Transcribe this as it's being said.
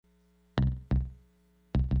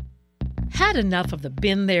Had enough of the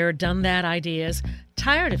been there, done that ideas?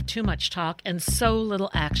 Tired of too much talk and so little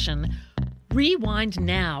action? Rewind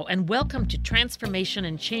now and welcome to Transformation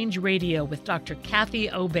and Change Radio with Dr. Kathy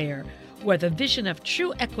Obear, where the vision of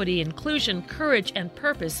true equity, inclusion, courage, and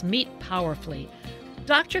purpose meet powerfully.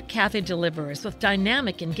 Dr. Kathy delivers with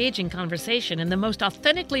dynamic, engaging conversation and the most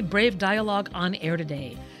authentically brave dialogue on air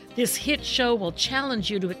today. This hit show will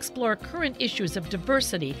challenge you to explore current issues of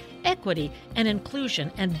diversity, equity, and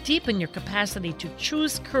inclusion and deepen your capacity to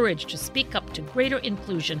choose courage to speak up to greater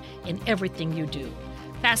inclusion in everything you do.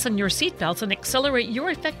 Fasten your seatbelts and accelerate your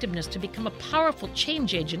effectiveness to become a powerful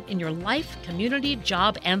change agent in your life, community,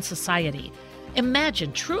 job, and society.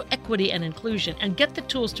 Imagine true equity and inclusion and get the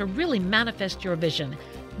tools to really manifest your vision.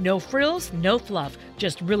 No frills, no fluff,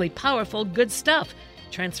 just really powerful, good stuff.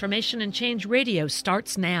 Transformation and Change Radio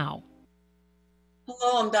starts now.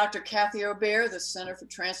 Hello, I'm Dr. Kathy Obear, the Center for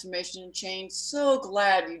Transformation and Change. So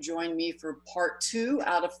glad you joined me for part 2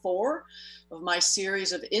 out of 4 of my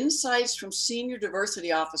series of insights from senior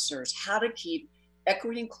diversity officers, how to keep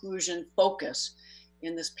equity inclusion focus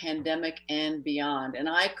in this pandemic and beyond. And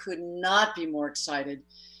I could not be more excited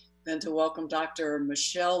than to welcome Dr.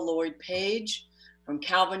 Michelle Lloyd-Page from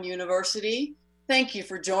Calvin University. Thank you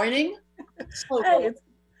for joining.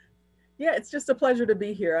 It's just a pleasure to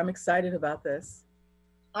be here. I'm excited about this.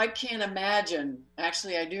 I can't imagine.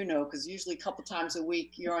 Actually, I do know, because usually a couple times a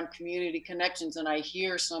week you're on Community Connections and I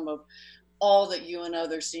hear some of all that you and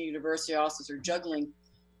other senior diversity officers are juggling.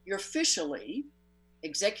 You're officially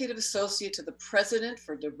Executive Associate to the President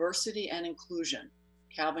for Diversity and Inclusion,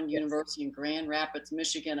 Calvin University in Grand Rapids,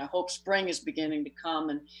 Michigan. I hope spring is beginning to come.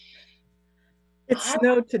 And it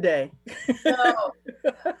snowed today. No.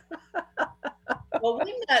 Well,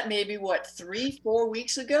 we met maybe 3-4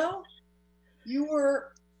 weeks ago.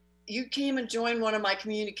 You came and joined one of my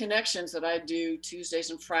Community Connections that I do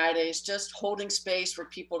Tuesdays and Fridays, just holding space for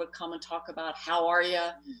people to come and talk about how are you,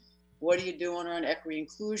 what are you doing on equity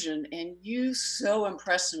inclusion, and you so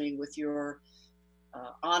impressed me with your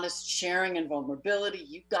honest sharing and vulnerability.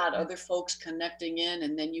 You got other folks connecting in,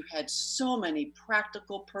 and then you had so many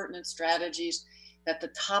practical, pertinent strategies that the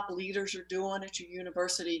top leaders are doing at your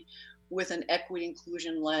university with an equity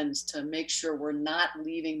inclusion lens to make sure we're not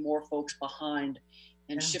leaving more folks behind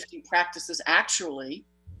and shifting practices actually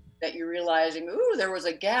that you're realizing, ooh, there was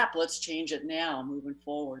a gap, let's change it now moving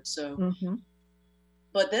forward. So,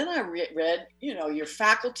 But then I read, your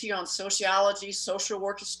faculty on sociology, social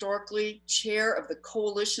work historically, chair of the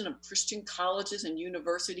Coalition of Christian Colleges and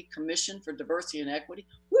University Commission for Diversity and Equity.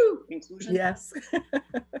 Woo, inclusion. Yes.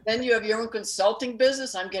 Then you have your own consulting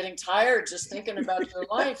business. I'm getting tired just thinking about your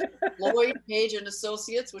life. Lloyd, Page and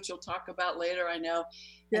Associates, which you'll talk about later, I know.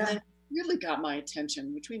 Yeah. And then really got my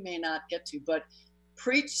attention, which we may not get to, but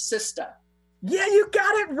Preach Sista. Yeah, you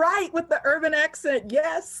got it right with the urban accent.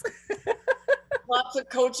 Yes. Lots of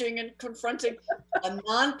coaching and confronting a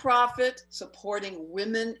nonprofit supporting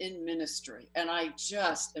women in ministry. And I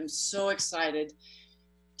just am so excited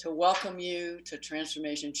to welcome you to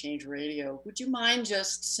Transformation Change Radio. Would you mind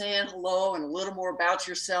just saying hello and a little more about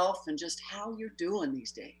yourself and just how you're doing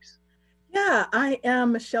these days? Yeah, I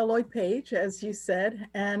am Michelle Lloyd-Page, as you said,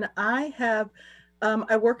 and I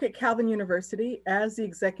work at Calvin University as the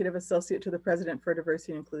Executive Associate to the President for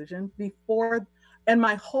Diversity and Inclusion. And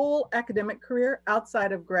my whole academic career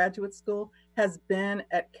outside of graduate school has been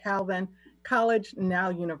at Calvin College, now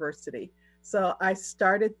University. So I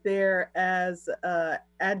started there as an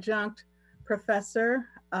adjunct professor,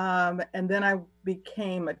 and then I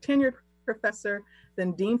became a tenured professor,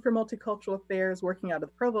 then Dean for Multicultural Affairs, working out of the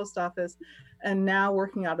Provost office, and now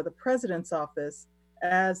working out of the President's office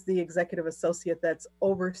as the Executive Associate that's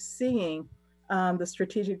overseeing the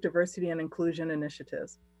Strategic Diversity and Inclusion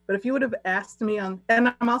Initiatives. But if you would have asked me and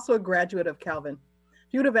I'm also a graduate of Calvin,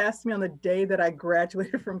 if you would have asked me on the day that I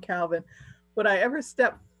graduated from Calvin, would I ever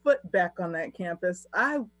step foot back on that campus,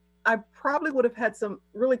 I probably would have had some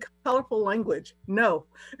really colorful language. No,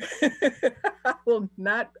 I will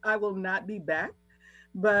not be back.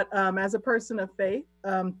 But as a person of faith,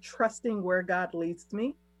 trusting where God leads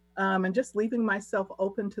me, and just leaving myself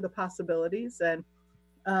open to the possibilities. And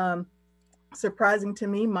surprising to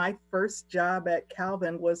me, my first job at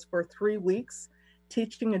Calvin was for 3 weeks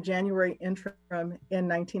teaching a January interim in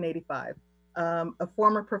 1985. A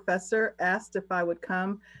former professor asked if I would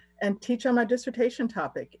come and teach on my dissertation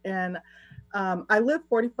topic. And I live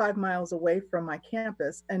 45 miles away from my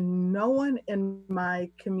campus, and no one in my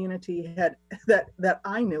community that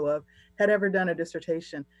I knew of had ever done a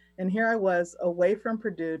dissertation. And here I was away from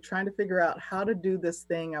Purdue trying to figure out how to do this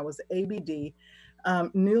thing. I was ABD,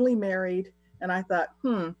 newly married. And I thought,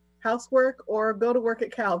 housework or go to work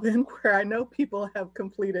at Calvin, where I know people have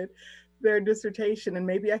completed their dissertation, and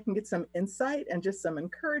maybe I can get some insight and just some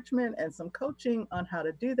encouragement and some coaching on how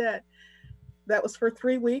to do that. That was for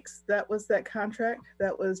 3 weeks. That was that contract.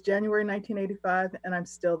 That was January 1985, and I'm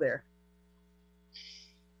still there.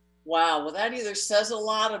 Wow. Well, that either says a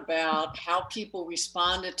lot about how people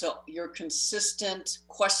responded to your consistent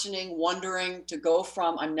questioning, wondering, to go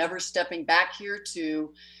from I'm never stepping back here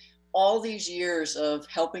to all these years of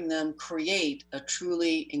helping them create a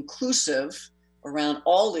truly inclusive around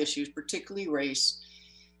all issues, particularly race.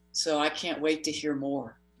 So I can't wait to hear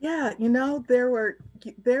more. Yeah,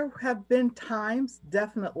 there have been times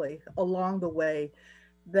definitely along the way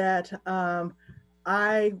that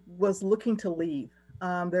I was looking to leave.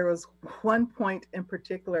 There was one point in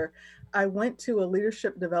particular, I went to a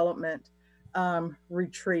leadership development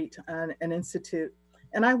retreat, an institute,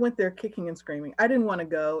 and I went there kicking and screaming. I didn't want to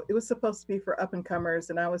go. It was supposed to be for up and comers.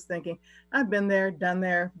 And I was thinking, I've been there, done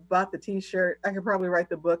there, bought the t-shirt. I could probably write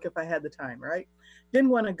the book if I had the time, right? Didn't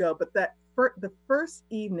want to go. But the first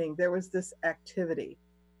evening, there was this activity,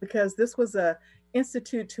 because this was a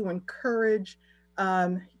institute to encourage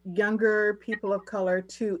younger people of color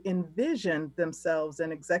to envision themselves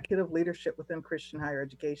in executive leadership within Christian higher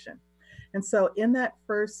education. And so in that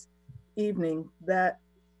first evening, that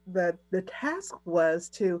the task was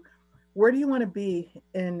to, where do you want to be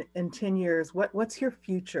in 10 years? What's your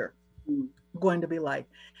future going to be like?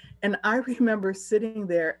 And I remember sitting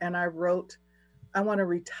there and I wrote, I want to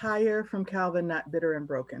retire from Calvin, not bitter and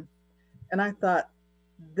broken. And I thought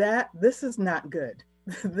that this is not good.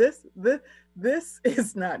 This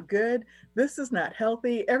is not good. This is not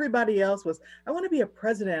healthy. Everybody else was, I want to be a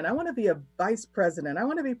president. I want to be a vice president. I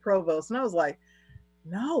want to be provost. And I was like,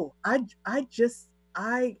 no, I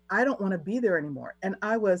don't want to be there anymore. And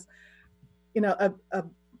I was, and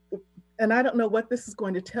I don't know what this is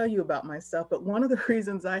going to tell you about myself, but one of the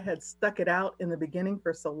reasons I had stuck it out in the beginning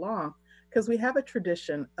for so long, because we have a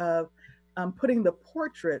tradition of putting the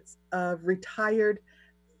portraits of retired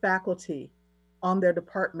faculty on their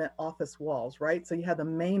department office walls, right? So you have the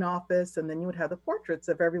main office, and then you would have the portraits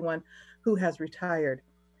of everyone who has retired.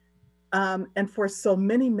 And for so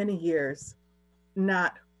many, many years,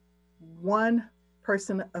 not one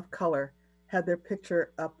person of color had their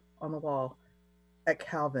picture up on the wall at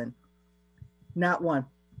Calvin. Not one.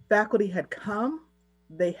 Faculty had come,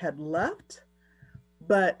 they had left,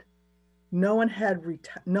 but no one had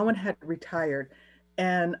retired.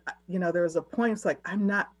 And there was a point, it's like, I'm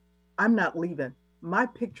not leaving. My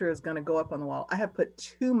picture is going to go up on the wall. I have put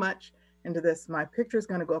too much into this. My picture is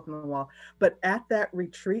going to go up on the wall. But at that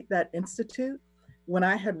retreat, that institute, when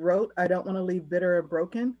I had wrote, I don't want to leave bitter or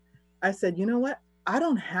broken, I said, you know what? I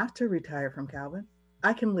don't have to retire from Calvin.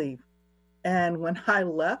 I can leave. And when I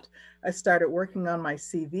left, I started working on my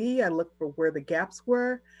CV. I looked for where the gaps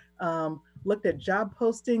were, looked at job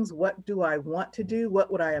postings. What do I want to do?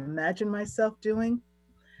 What would I imagine myself doing?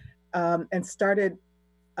 And started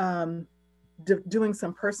doing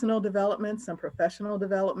some personal development, some professional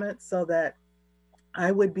development, so that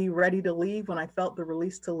I would be ready to leave when I felt the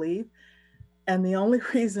release to leave. And the only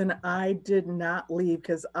reason I did not leave,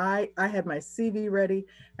 because I had my CV ready,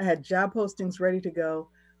 I had job postings ready to go.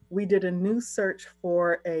 We did a new search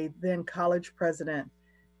for a then college president,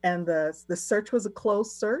 and the search was a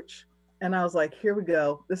closed search. And I was like, here we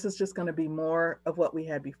go. This is just going to be more of what we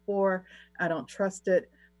had before. I don't trust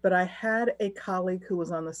it. But I had a colleague who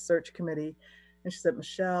was on the search committee, and she said,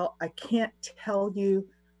 Michelle, I can't tell you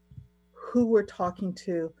who we're talking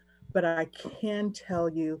to, but I can tell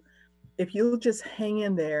you, if you'll just hang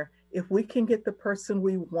in there, if we can get the person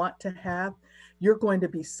we want to have, you're going to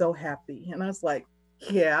be so happy. And I was like,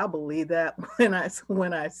 yeah, I believe that when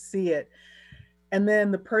I see it. And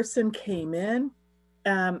then the person came in,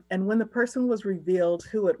 and when the person was revealed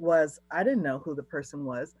who it was, I didn't know who the person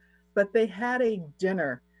was, but they had a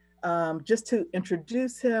dinner just to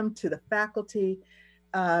introduce him to the faculty.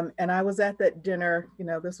 And I was at that dinner,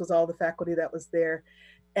 this was all the faculty that was there.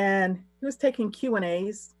 And he was taking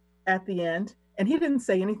Q&As at the end. And he didn't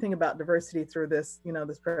say anything about diversity through this,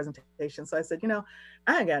 this presentation. So I said,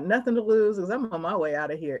 I ain't got nothing to lose because I'm on my way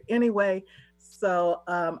out of here anyway. So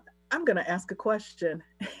I'm going to ask a question.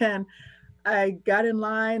 And I got in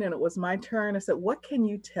line and it was my turn. I said, what can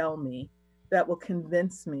you tell me that will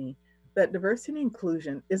convince me that diversity and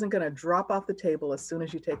inclusion isn't going to drop off the table as soon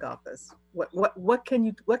as you take office? What can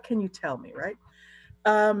you tell me, right?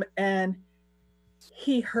 And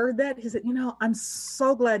he heard that. He said, I'm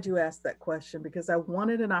so glad you asked that question, because I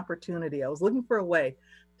wanted an opportunity. I was looking for a way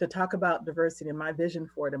to talk about diversity and my vision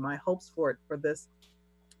for it and my hopes for it for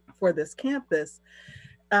this campus.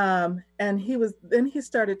 And he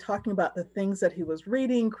started talking about the things that he was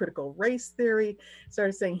reading, critical race theory,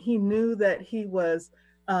 started saying he knew that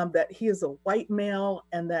that he is a white male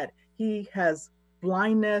and that he has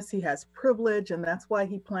blindness, he has privilege, and that's why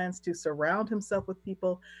he plans to surround himself with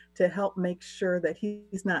people to help make sure that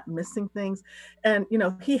he's not missing things. And,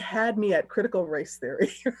 he had me at critical race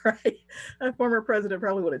theory, right? A former president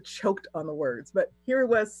probably would have choked on the words, but here he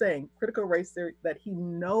was saying critical race theory, that he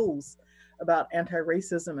knows about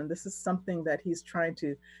anti-racism, and this is something that he's trying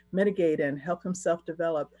to mitigate and help himself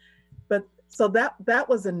develop. But so that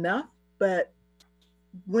was enough. But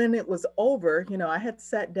when it was over, I had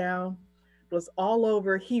sat down, it was all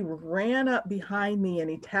over. He ran up behind me and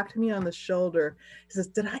he tapped me on the shoulder. He says,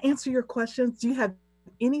 "Did I answer your questions? Do you have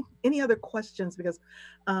any other questions? Because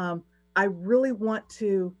I really want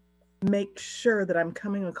to make sure that I'm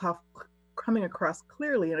coming across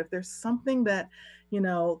clearly. And if there's something that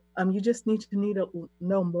you just need to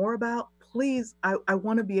know more about, please, I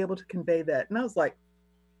want to be able to convey that." And I was like,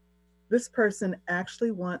 this person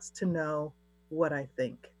actually wants to know what I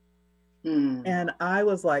think. And I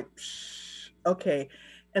was like, okay.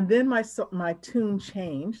 And then my tune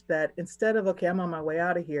changed, that instead of, okay, I'm on my way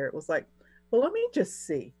out of here, it was like, well, let me just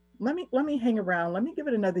see. Let me hang around. Let me give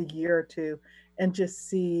it another year or two and just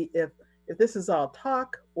see if this is all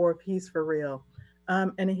talk or if he's for real.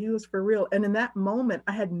 And he was for real. And in that moment,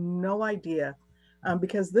 I had no idea,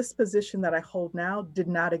 because this position that I hold now did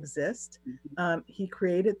not exist. He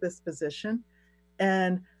created this position.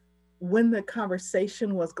 And when the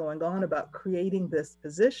conversation was going on about creating this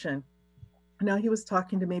position, he was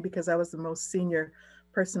talking to me because I was the most senior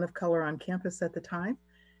person of color on campus at the time.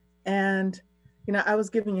 And, I was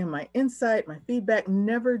giving him my insight, my feedback,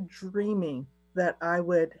 never dreaming that I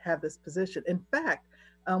would have this position. In fact,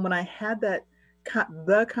 when I had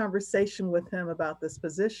the conversation with him about this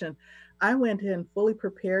position, I went in fully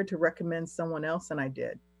prepared to recommend someone else, and I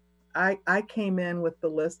did. I came in with the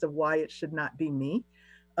list of why it should not be me,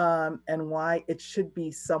 and why it should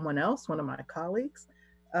be someone else, one of my colleagues.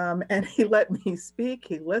 And he let me speak.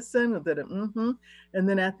 He listened and did it. And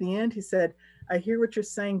then at the end, he said, "I hear what you're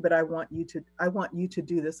saying, but I want you to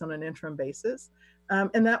do this on an interim basis."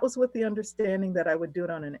 And that was with the understanding that I would do it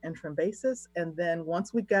on an interim basis. And then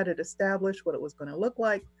once we got it established, what it was going to look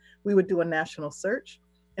like, we would do a national search,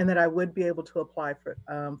 and that I would be able to apply for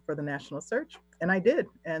the national search. And I did.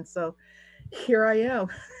 And so here I am.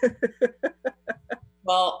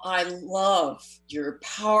 Well, I love your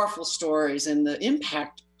powerful stories and the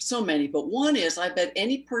impact, so many, but one is, I bet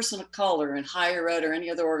any person of color in higher ed or any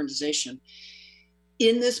other organization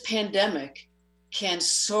in this pandemic can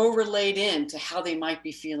so relate into how they might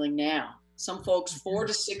be feeling now. Some folks 4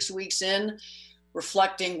 to 6 weeks in,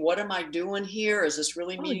 reflecting, what am I doing here? Is this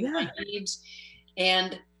really meeting my needs?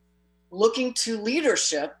 And looking to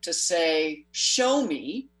leadership to say, show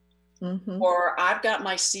me, or I've got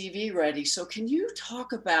my CV ready. So can you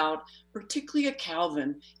talk about, particularly at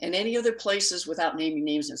Calvin and any other places, without naming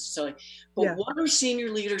names necessarily, but what are senior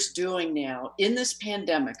leaders doing now in this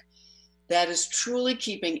pandemic that is truly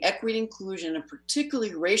keeping equity, inclusion, and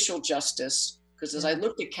particularly racial justice? Because as I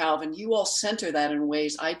looked at Calvin, you all center that in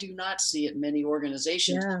ways I do not see at many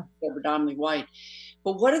organizations that are predominantly white.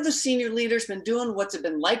 But what have the senior leaders been doing? What's it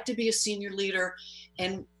been like to be a senior leader?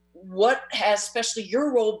 And what has especially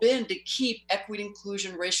your role been to keep equity,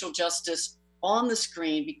 inclusion, racial justice on the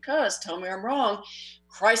screen? Because, tell me I'm wrong,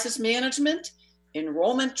 crisis management,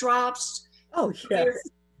 enrollment drops. Oh, yes.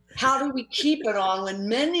 How do we keep it on when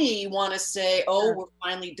many want to say, oh, we're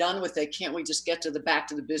finally done with it. Can't we just get to back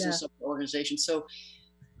to the business of the organization? So,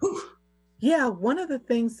 yeah, one of the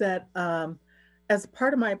things that, as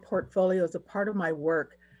part of my portfolio, as a part of my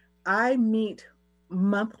work, I meet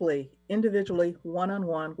monthly, individually,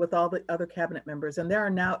 one-on-one with all the other cabinet members. And there are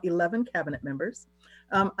now 11 cabinet members.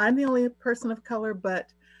 I'm the only person of color,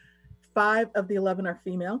 but 5 of the 11 are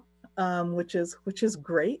female, which is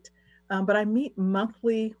great. But I meet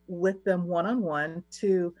monthly with them one-on-one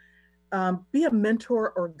to be a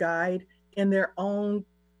mentor or guide in their own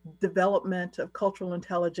development of cultural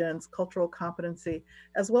intelligence, cultural competency,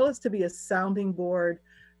 as well as to be a sounding board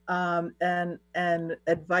and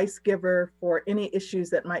advice giver for any issues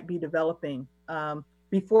that might be developing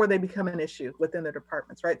before they become an issue within the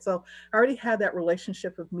departments, right? So I already had that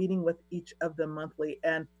relationship of meeting with each of them monthly,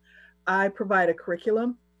 and I provide a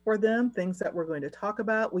curriculum for them, things that we're going to talk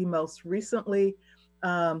about. We most recently,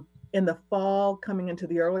 in the fall, coming into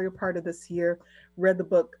the earlier part of this year, read the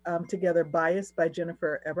book together, Bias by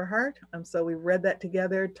Jennifer Eberhardt. So we read that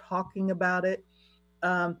together, talking about it.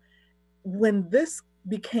 When this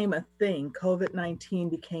became a thing, COVID-19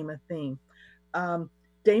 became a thing,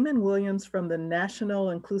 Damon Williams from the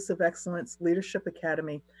National Inclusive Excellence Leadership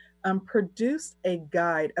Academy produced a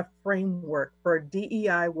guide, a framework for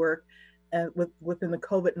DEI work within the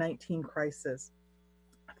COVID-19 crisis.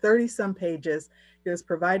 30 some pages. He was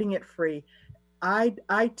providing it free.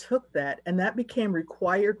 I took that, and that became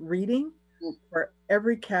required reading for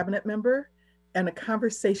every cabinet member, and a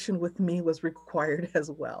conversation with me was required as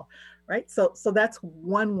well, right? So that's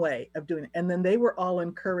one way of doing it. And then they were all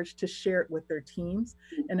encouraged to share it with their teams.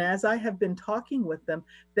 And as I have been talking with them,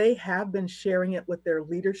 they have been sharing it with their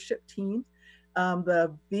leadership teams.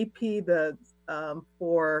 The VP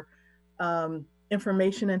for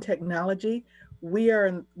information and technology, we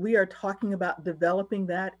are talking about developing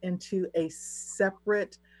that into a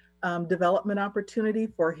separate development opportunity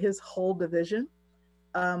for his whole division.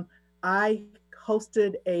 I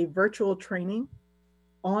hosted a virtual training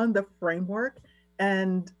on the framework,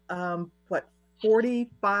 and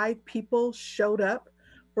 45 people showed up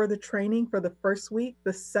for the training for the first week.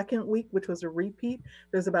 The second week, which was a repeat,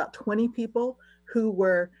 there's about 20 people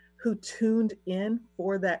who tuned in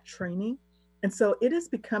for that training. And so it is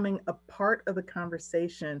becoming a part of the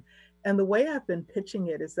conversation. And the way I've been pitching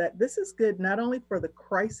it is that this is good not only for the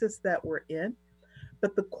crisis that we're in,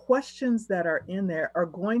 but the questions that are in there are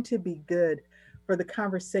going to be good for the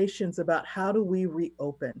conversations about how do we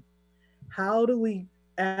reopen? How do we,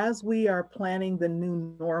 as we are planning the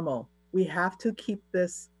new normal, we have to keep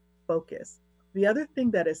this focus. The other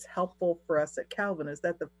thing that is helpful for us at Calvin is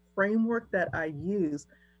that the framework that I use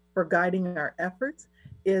for guiding our efforts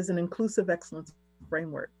is an inclusive excellence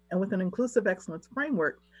framework. And with an inclusive excellence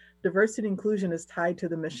framework, diversity and inclusion is tied to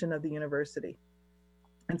the mission of the university.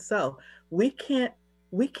 And so we can't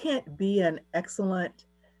be an excellent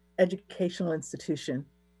educational institution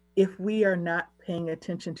if we are not paying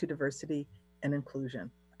attention to diversity and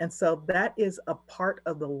inclusion. And so that is a part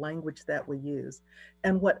of the language that we use.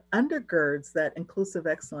 And what undergirds that inclusive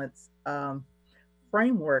excellence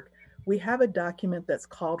framework, we have a document that's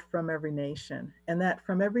called From Every Nation. And that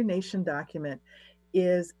From Every Nation document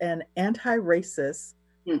is an anti-racist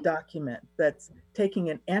document that's taking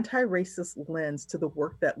an anti-racist lens to the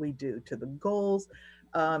work that we do, to the goals.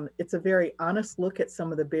 It's a very honest look at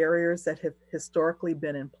some of the barriers that have historically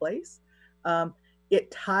been in place. It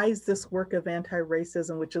ties this work of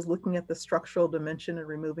anti-racism, which is looking at the structural dimension and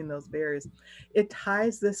removing those barriers. It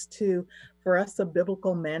ties this to, for us, a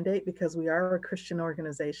biblical mandate, because we are a Christian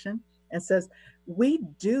organization, and says, we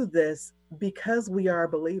do this because we are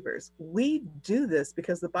believers. We do this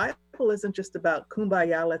because the Bible isn't just about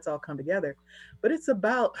kumbaya, let's all come together, but it's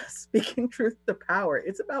about speaking truth to power.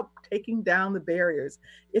 It's about taking down the barriers.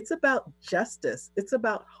 It's about justice. It's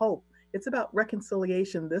about hope. It's about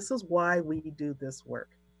reconciliation. This is why we do this work.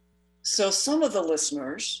 So some of the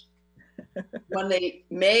listeners, when they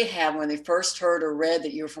first heard or read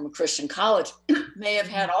that you were from a Christian college, may have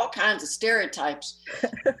had all kinds of stereotypes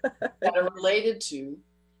that are related to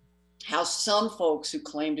how some folks who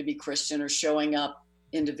claim to be Christian are showing up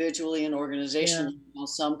individually in organizations, while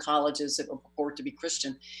some colleges that purport to be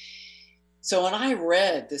Christian. So when I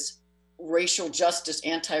read this racial justice,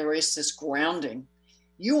 anti-racist grounding,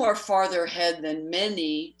 you are farther ahead than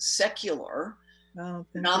many secular,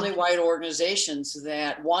 non-white organizations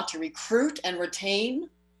that want to recruit and retain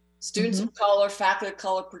students of color, faculty of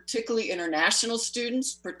color, particularly international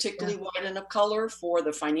students, particularly white and of color, for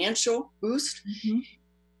the financial boost.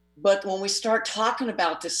 But when we start talking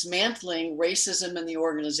about dismantling racism in the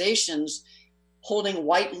organizations, holding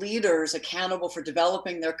white leaders accountable for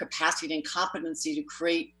developing their capacity and competency to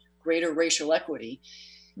create greater racial equity,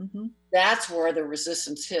 that's where the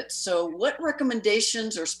resistance hits. So what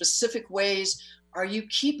recommendations or specific ways are you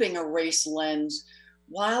keeping a race lens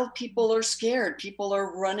while people are scared? People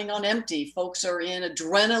are running on empty. Folks are in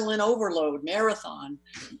adrenaline overload marathon.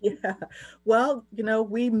 Yeah. Well,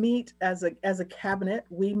 we meet as a cabinet.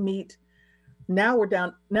 We meet now.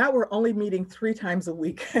 We're only meeting 3 times a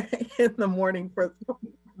week in the morning for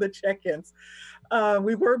the check-ins.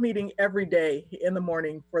 We were meeting every day in the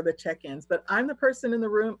morning for the check-ins, but I'm the person in the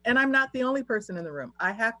room, and I'm not the only person in the room.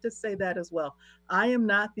 I have to say that as well. I am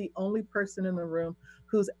not the only person in the room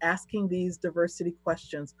who's asking these diversity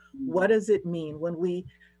questions. What does it mean when we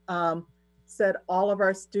said all of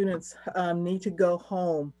our students need to go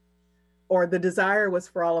home, or the desire was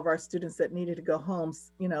for all of our students that needed to go home?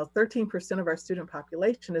 13% of our student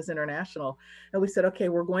population is international. And we said, okay,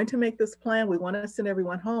 we're going to make this plan. We want to send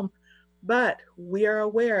everyone home. But we are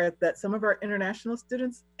aware that some of our international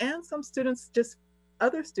students and some students, just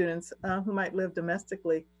other students who might live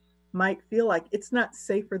domestically, might feel like it's not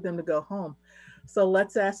safe for them to go home. So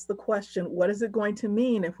let's ask the question, what is it going to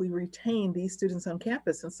mean if we retain these students on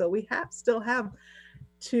campus? And so we still have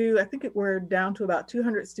to, I think we're down to about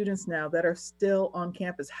 200 students now that are still on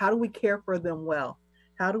campus. How do we care for them well?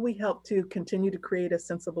 How do we help to continue to create a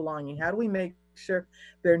sense of belonging? How do we make sure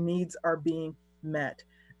their needs are being met?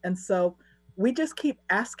 And so we just keep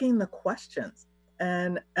asking the questions.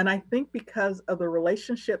 And I think because of the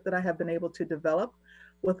relationship that I have been able to develop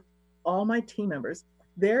with all my team members,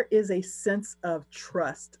 there is a sense of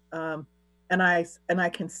trust. And I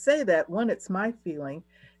can say that, one, it's my feeling,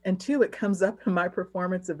 and two, it comes up in my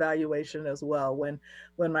performance evaluation as well. When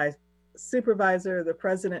my supervisor, the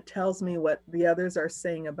president, tells me what the others are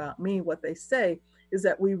saying about me, what they say is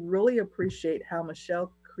that we really appreciate how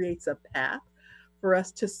Michelle creates a path for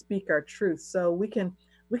us to speak our truth. So we can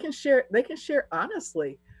share, they can share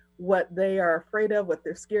honestly what they are afraid of, what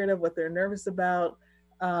they're scared of, what they're nervous about.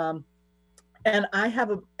 And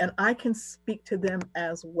I can speak to them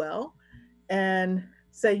as well and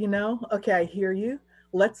say, okay, I hear you.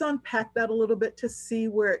 Let's unpack that a little bit to see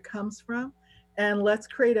where it comes from. And let's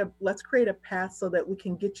create a path so that we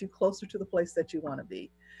can get you closer to the place that you want to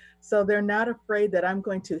be. So they're not afraid that I'm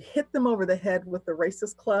going to hit them over the head with the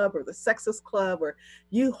racist club or the sexist club or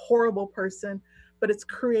you horrible person, but it's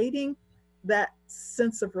creating that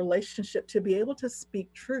sense of relationship to be able to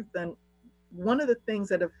speak truth. And one of the things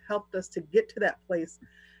that have helped us to get to that place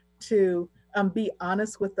to be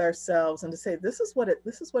honest with ourselves and to say, this is what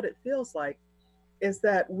it feels like, is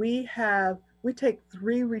that we take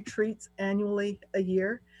 3 retreats annually a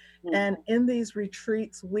year. Mm-hmm. And in these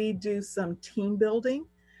retreats, we do some team building.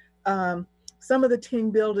 Some of the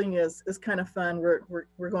team building is kind of fun.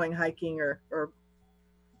 We're going hiking or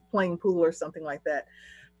playing pool or something like that.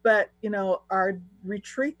 But, our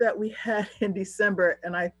retreat that we had in December,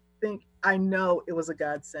 and I know it was a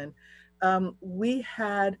godsend. We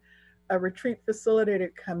had a retreat facilitator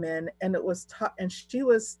come in, and she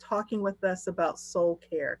was talking with us about soul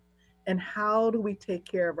care and how do we take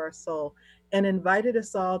care of our soul, and invited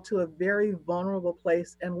us all to a very vulnerable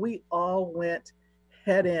place, and we all went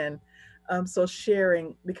head in. So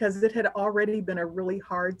sharing, because it had already been a really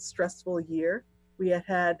hard, stressful year. We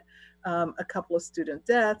had a couple of student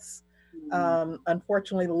deaths,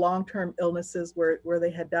 unfortunately long-term illnesses where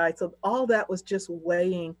they had died. So all that was just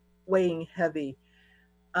weighing heavy.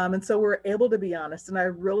 And so we're able to be honest. And I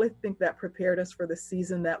really think that prepared us for the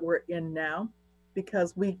season that we're in now,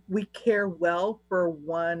 because we care well for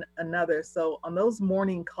one another. So on those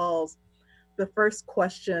morning calls, the first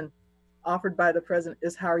question offered by the president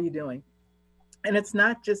is, how are you doing? And it's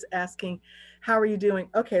not just asking, how are you doing?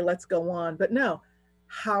 Okay, let's go on. But no,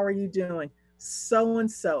 how are you doing?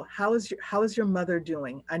 So-and-so, how is your mother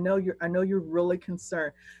doing? I know you're really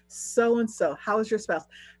concerned. So-and-so, how is your spouse?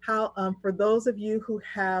 How, for those of you who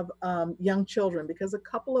have young children, because a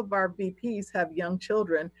couple of our VPs have young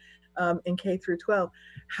children in K through 12,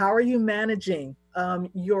 how are you managing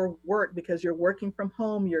your work? Because you're working from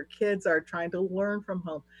home, your kids are trying to learn from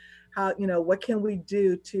home. How, what can we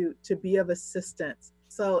do to be of assistance?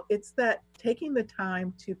 So it's that taking the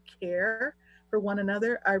time to care for one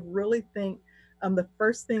another. I really think the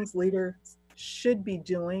first things leaders should be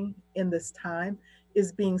doing in this time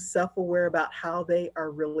is being self-aware about how they are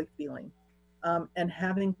really feeling, and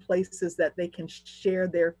having places that they can share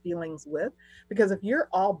their feelings with. Because if you're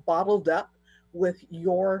all bottled up with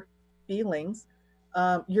your feelings,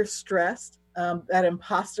 you're stressed. That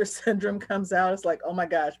imposter syndrome comes out. It's like, oh my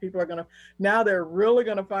gosh, they're really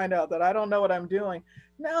gonna find out that I don't know what I'm doing.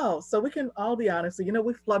 No, so we can all be honest. We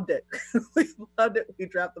flubbed it. We flubbed it. We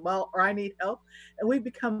dropped the ball, or I need help. And we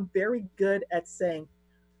become very good at saying,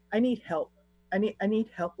 I need help. I need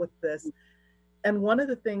help with this. And one of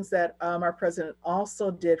the things that our president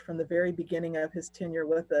also did from the very beginning of his tenure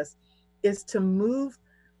with us is to move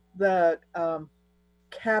the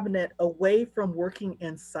cabinet away from working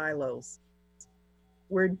in silos.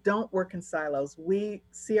 We don't work in silos. We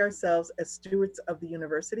see ourselves as stewards of the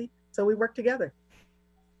university, so we work together.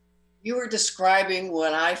 You were describing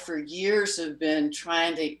what I for years have been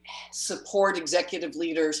trying to support executive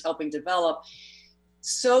leaders helping develop.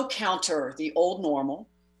 So counter the old normal.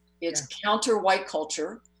 It's counter white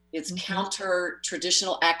culture. It's counter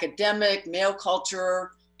traditional academic, male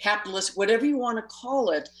culture, capitalist, whatever you want to call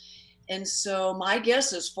it. And so my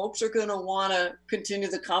guess is folks are going to want to continue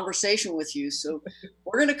the conversation with you. So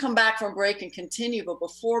we're going to come back from break and continue. But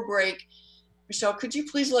before break, Michelle, could you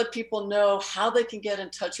please let people know how they can get in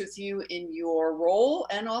touch with you in your role,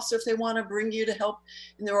 and also if they want to bring you to help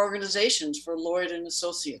in their organizations for Lloyd and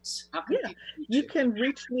Associates? How can people reach you? You can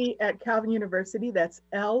reach me at Calvin University. That's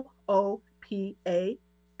LOPA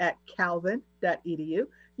at calvin.edu.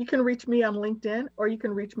 You can reach me on LinkedIn, or you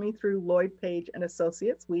can reach me through Lloyd Page and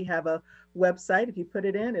Associates. We have a website. If you put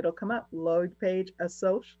it in, it'll come up,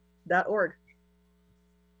 lloydpageassociates.org.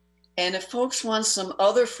 And if folks want some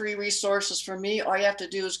other free resources from me, all you have to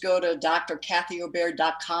do is go to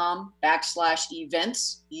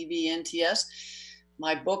drkathyobear.com/events, EVNTS.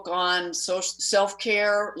 My book on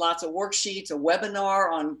self-care, lots of worksheets, a webinar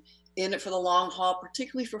on In It for the Long Haul,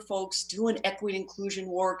 particularly for folks doing equity inclusion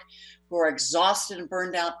work who are exhausted and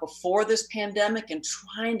burned out before this pandemic and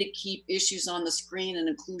trying to keep issues on the screen and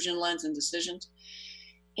inclusion lens and decisions.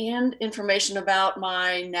 And information about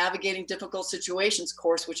my Navigating Difficult Situations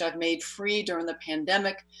course, which I've made free during the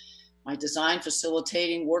pandemic, my design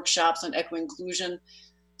facilitating workshops on equity inclusion.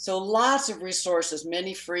 So lots of resources,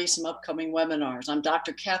 many free, some upcoming webinars. I'm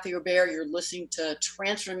Dr. Kathy Obear. You're listening to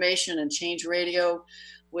Transformation and Change Radio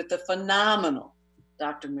with the phenomenal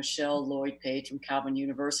Dr. Michelle Lloyd Page from Calvin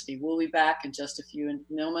University. We'll be back in just a few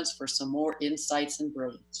moments for some more insights and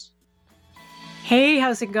brilliance. Hey,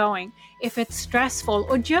 how's it going? If it's stressful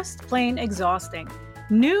or just plain exhausting,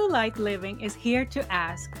 New Light Living is here to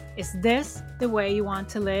ask, is this the way you want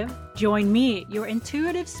to live? Join me, your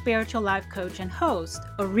intuitive spiritual life coach and host,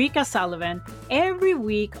 Ulrika Sullivan, every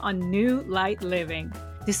week on New Light Living.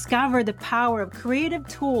 Discover the power of creative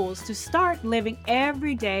tools to start living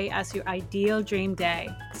every day as your ideal dream day.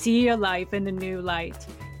 See your life in the new light.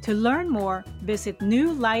 To learn more, visit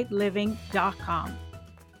newlightliving.com.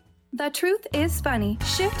 The Truth is Funny.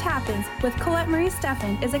 Shift Happens with Colette Marie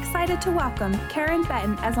Steffen is excited to welcome Karen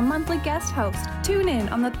Benton as a monthly guest host. Tune in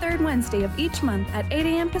on the third Wednesday of each month at 8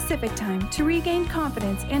 a.m. Pacific Time to regain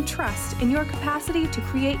confidence and trust in your capacity to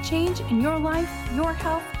create change in your life, your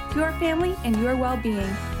health, your family, and your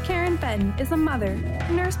well-being. Karen Benton is a mother,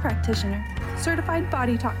 nurse practitioner, certified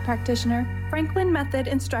body talk practitioner, Franklin Method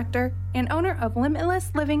instructor, and owner of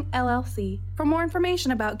Limitless Living LLC. For more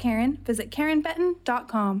information about Karen, visit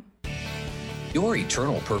KarenBenton.com. Your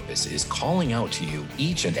eternal purpose is calling out to you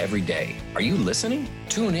each and every day. Are you listening?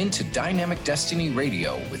 Tune in to Dynamic Destiny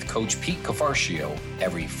Radio with Coach Pete Cafarcio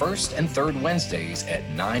every first and third Wednesdays at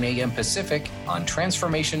 9 a.m. Pacific on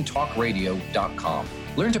TransformationTalkRadio.com.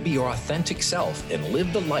 Learn to be your authentic self and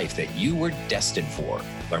live the life that you were destined for.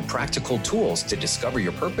 Learn practical tools to discover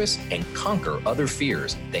your purpose and conquer other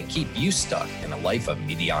fears that keep you stuck in a life of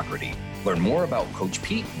mediocrity. Learn more about Coach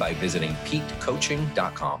Pete by visiting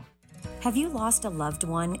PeteCoaching.com. Have you lost a loved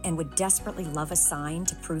one and would desperately love a sign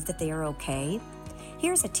to prove that they are okay?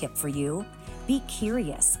 Here's a tip for you. Be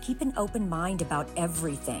curious. Keep an open mind about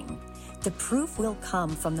everything. The proof will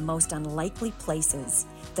come from the most unlikely places.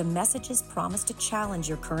 The messages promise to challenge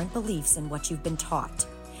your current beliefs and what you've been taught.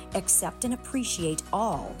 Accept and appreciate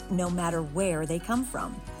all, no matter where they come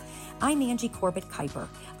from. I'm Angie Corbett Kuiper.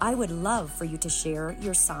 I would love for you to share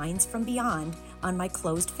your signs from beyond on my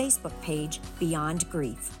closed Facebook page, Beyond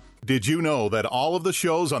Grief. Did you know that all of the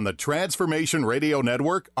shows on the Transformation Radio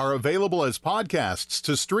Network are available as podcasts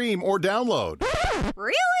to stream or download?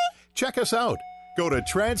 Really? Check us out. Go to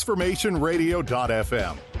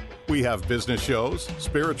transformationradio.fm. We have business shows,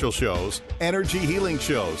 spiritual shows, energy healing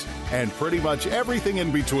shows, and pretty much everything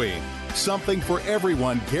in between. Something for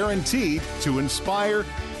everyone, guaranteed to inspire,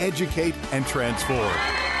 educate, and transform.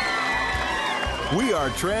 We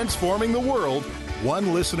are transforming the world,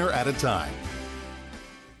 one listener at a time.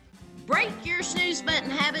 Break your snooze button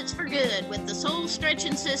habits for good with the Soul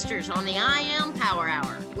Stretching Sisters on the I Am Power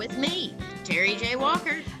Hour with me, Terry J.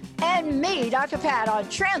 Walker. And me, Dr. Pat, on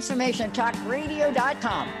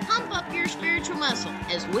TransformationTalkRadio.com. Pump up your spiritual muscle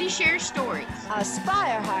as we share stories,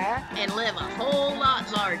 aspire higher, and live a whole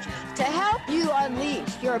lot larger. To help you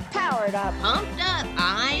unleash your powered up, pumped up,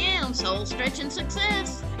 I Am Soul Stretching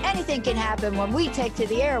Success. Anything can happen when we take to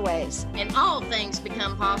the airways. And all things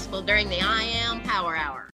become possible during the I Am Power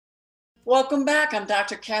Hour. Welcome back. I'm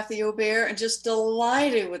Dr. Kathy Obear, and just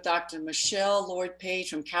delighted with Dr. Michelle Lloyd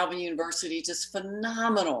Page from Calvin University. Just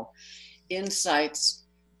phenomenal insights.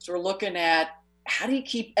 So we're looking at how do you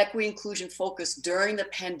keep equity inclusion focused during the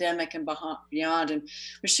pandemic and beyond. And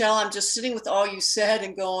Michelle, I'm just sitting with all you said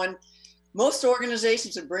and going, most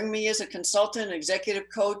organizations that bring me as a consultant, executive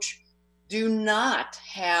coach, do not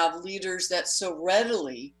have leaders that so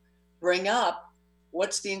readily bring up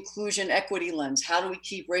what's the inclusion equity lens? How do we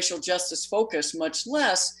keep racial justice focused, much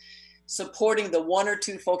less supporting the one or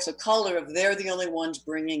two folks of color if they're the only ones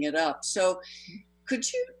bringing it up? So could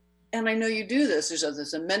you, and I know you do this,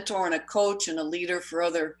 there's a mentor and a coach and a leader for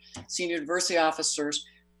other senior diversity officers.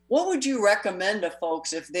 What would you recommend to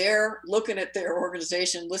folks if they're looking at their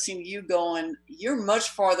organization, listening to you going, you're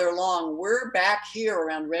much farther along, we're back here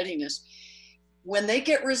around readiness. When they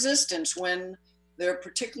get resistance, when There are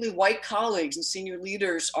particularly white colleagues and senior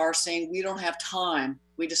leaders are saying, we don't have time.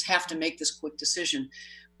 We just have to make this quick decision.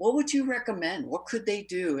 What would you recommend? What could they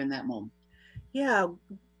do in that moment? Yeah,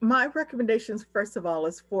 my recommendations, first of all,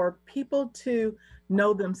 is for people to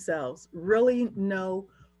know themselves, really know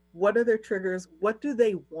what are their triggers, what do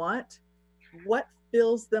they want, what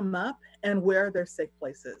fills them up, and where are their safe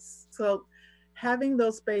places. So having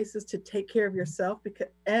those spaces to take care of yourself, because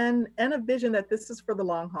and a vision that this is for the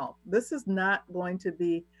long haul. This is not going to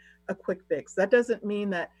be a quick fix. That doesn't mean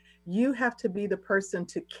that you have to be the person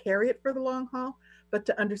to carry it for the long haul, but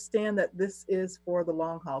to understand that this is for the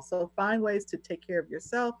long haul. So find ways to take care of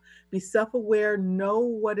yourself, be self-aware, know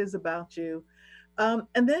what is about you.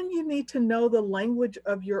 And then you need to know the language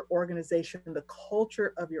of your organization, the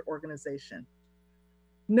culture of your organization.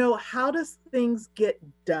 Know how does things get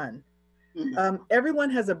done. Everyone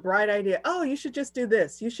has a bright idea. Oh, you should just do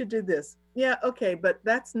this. You should do this. Yeah, okay, but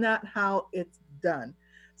that's not how it's done.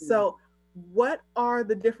 So what are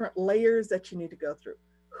the different layers that you need to go through?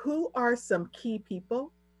 Who are some key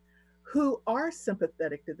people who are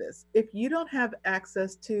sympathetic to this? If you don't have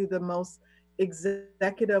access to the most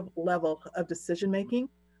executive level of decision making,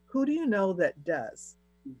 who do you know that does?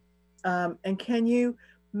 And can you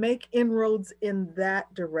make inroads in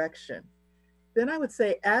that direction? Then I would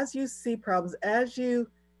say, as you see problems, as you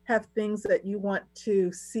have things that you want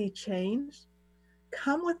to see changed,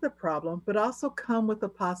 come with the problem, but also come with a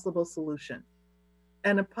possible solution.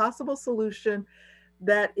 And a possible solution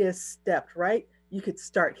that is stepped, right? You could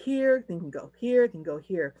start here, then you can go here, then go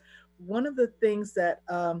here. One of the things that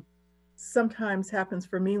sometimes happens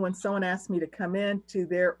for me when someone asks me to come into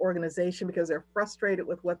their organization because they're frustrated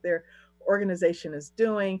with what their organization is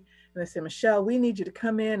doing, and they say, Michelle, we need you to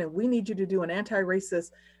come in and we need you to do an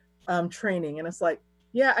anti-racist training. And it's like,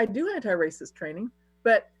 yeah, I do anti-racist training,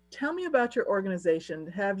 but tell me about your organization.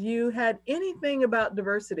 Have you had anything about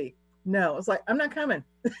diversity? No. It's like, I'm not coming.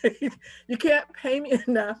 You can't pay me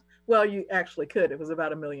enough. Well, you actually could. It was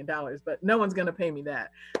about $1 million, but no one's going to pay me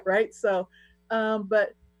that, right? So,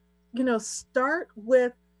 but, you know, start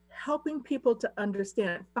with helping people to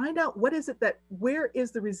understand, find out what is it that, where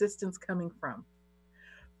is the resistance coming from?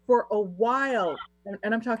 For a while,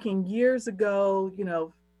 and I'm talking years ago, you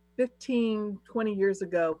know, 15, 20 years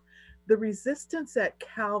ago, the resistance at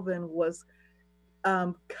Calvin was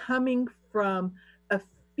coming from a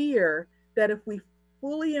fear that if we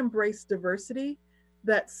fully embrace diversity,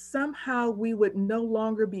 that somehow we would no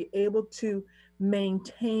longer be able to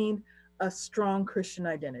maintain a strong Christian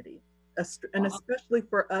identity, and especially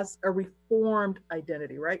for us, a reformed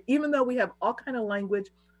identity, right? Even though we have all kind of language,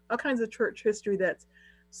 all kinds of church history that's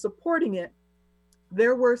supporting it,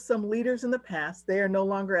 there were some leaders in the past, they are no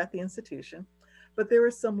longer at the institution, but there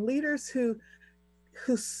were some leaders who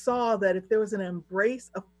saw that if there was an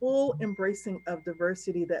embrace, a full embracing of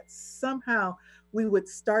diversity, that somehow we would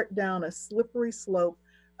start down a slippery slope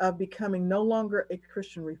of becoming no longer a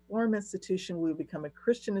Christian reform institution, we would become a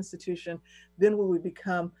Christian institution, then we would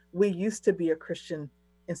become, we used to be a Christian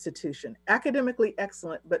institution, academically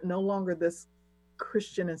excellent, but no longer this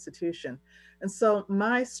Christian institution. And so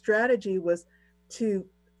my strategy was to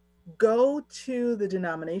go to the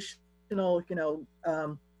denominational,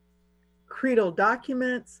 creedal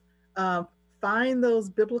documents, find those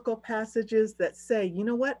biblical passages that say, you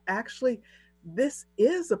know what, actually, this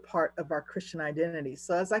is a part of our Christian identity.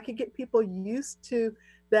 So as I could get people used to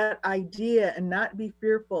that idea and not be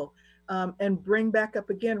fearful, and bring back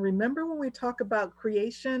up again, remember when we talk about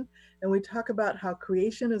creation and we talk about how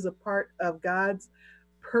creation is a part of God's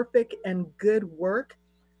perfect and good work,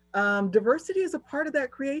 diversity is a part of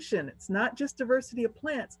that creation. It's not just diversity of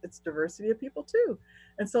plants, it's diversity of people too.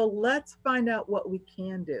 And so let's find out what we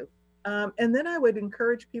can do. And then I would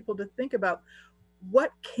encourage people to think about,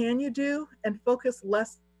 what can you do, and focus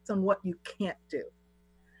less on what you can't do.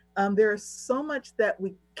 There is so much that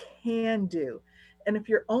we can do. And if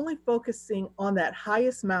you're only focusing on that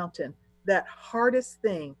highest mountain, that hardest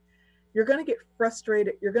thing, you're going to get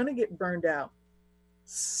frustrated, you're going to get burned out.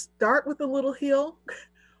 Start with a little hill,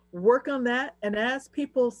 work on that. And as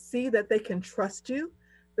people see that they can trust you,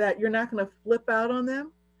 that you're not going to flip out on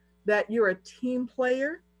them, that you're a team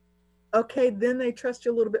player, okay, then they trust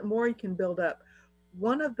you a little bit more, you can build up.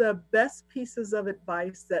 One of the best pieces of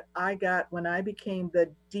advice that I got when I became the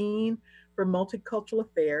Dean for Multicultural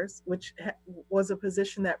Affairs, which was a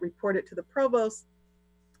position that reported to the provost,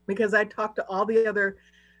 because I talked to all the other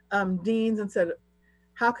deans and said,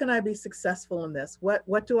 how can I be successful in this?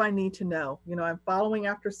 What do I need to know? You know, I'm following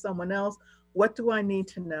after someone else. What do I need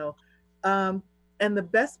to know? And the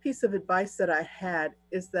best piece of advice that I had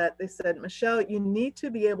is that they said, Michelle, you need to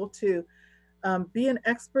be able to Be an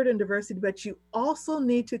expert in diversity, but you also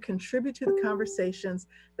need to contribute to the conversations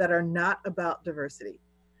that are not about diversity.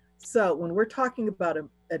 So when we're talking about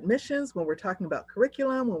admissions, when we're talking about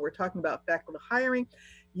curriculum, when we're talking about faculty hiring,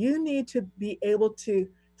 you need to be able to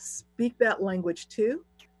speak that language too,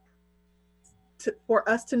 for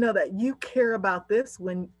us to know that you care about this.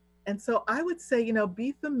 And so I would say,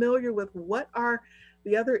 be familiar with what are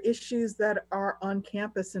the other issues that are on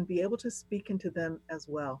campus and be able to speak into them as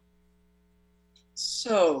well.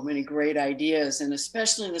 So many great ideas, and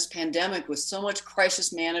especially in this pandemic with so much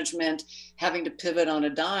crisis management, having to pivot on a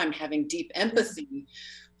dime, having deep empathy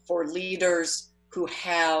for leaders who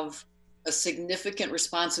have a significant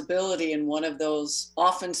responsibility in one of those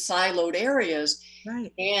often siloed areas.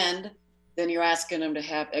 Right. And then you're asking them to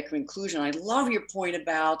have equity inclusion. I love your point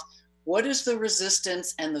about what is the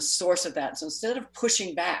resistance and the source of that. So instead of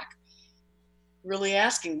pushing back, really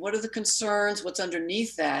asking, what are the concerns, what's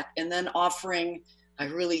underneath that, and then offering, I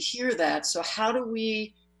really hear that. So how do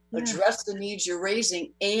we address the needs you're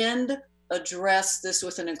raising and address this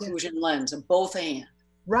with an inclusion lens, a both and?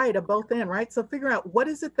 Right, a both and, right? So figure out, what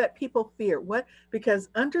is it that people fear? Because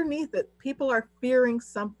underneath it, people are fearing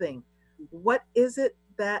something. What is it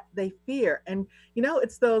that they fear? And,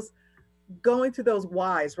 it's those going through those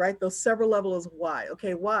whys, right? Those several levels of why.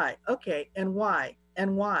 Okay, why? Okay, and why?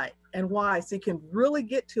 And why? And why? So you can really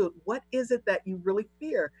get to it. What is it that you really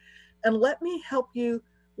fear? And let me help you.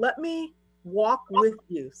 Let me walk with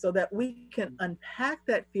you so that we can unpack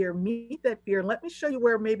that fear, meet that fear, and let me show you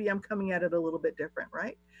where maybe I'm coming at it a little bit different,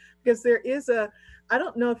 right? Because I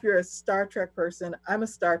don't know if you're a Star Trek person. I'm a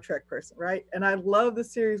Star Trek person, right? And I love the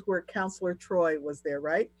series where Counselor Troy was there,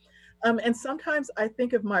 right? And sometimes I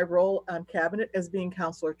think of my role on cabinet as being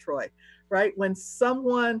Counselor Troy, right? When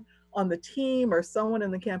someone on the team or someone in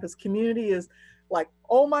the campus community is like,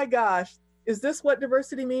 oh my gosh, is this what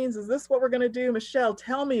diversity means? Is this what we're going to do? Michelle,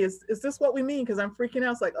 tell me, is this what we mean? Because I'm freaking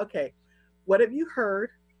out. It's like, okay, what have you heard?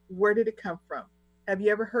 Where did it come from? Have you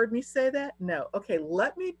ever heard me say that? No. Okay,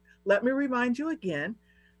 let me remind you again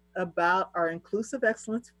about our inclusive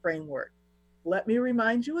excellence framework. Let me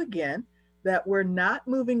remind you again that we're not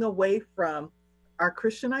moving away from our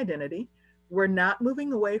Christian identity. We're not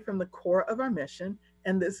moving away from the core of our mission.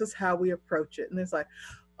 And this is how we approach it. And it's like,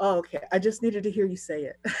 oh, okay, I just needed to hear you say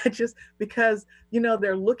it. Just because,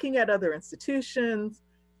 they're looking at other institutions,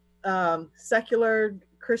 secular,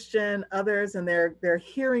 Christian, others, and they're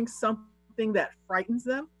hearing something that frightens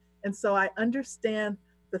them. And so I understand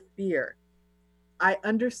the fear. I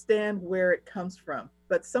understand where it comes from.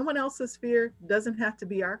 But someone else's fear doesn't have to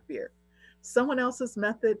be our fear. Someone else's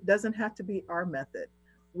method doesn't have to be our method.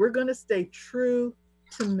 We're going to stay true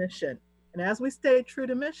to mission. And as we stay true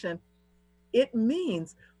to mission, it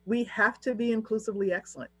means we have to be inclusively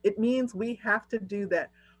excellent. It means we have to do that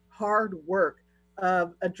hard work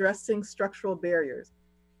of addressing structural barriers.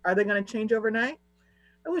 Are they going to change overnight?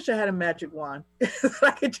 I wish I had a magic wand.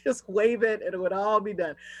 I could just wave it and it would all be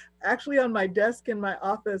done. Actually, on my desk in my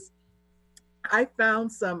office, I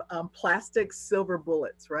found some plastic silver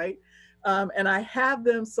bullets, right? And I have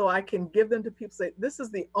them so I can give them to people, say, this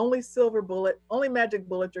is the only silver bullet, only magic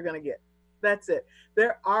bullet you're going to get. That's it.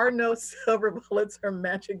 There are no silver bullets or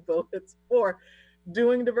magic bullets for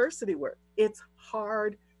doing diversity work. It's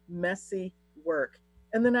hard, messy work.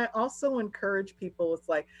 And then I also encourage people, it's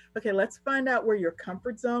like, okay, let's find out where your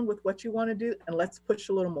comfort zone with what you want to do, and let's push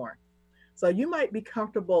a little more. So you might be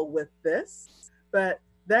comfortable with this, but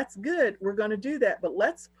that's good. We're going to do that, but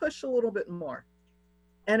let's push a little bit more.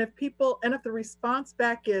 And if the response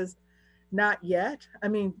back is not yet, I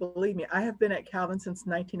mean, believe me, I have been at Calvin since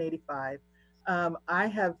 1985. I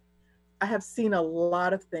have seen a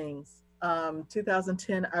lot of things.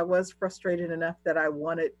 2010, I was frustrated enough that I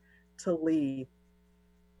wanted to leave.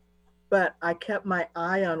 But I kept my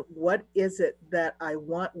eye on what is it that I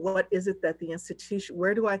want? What is it that the institution,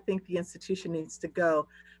 where do I think the institution needs to go?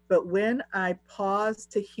 But when I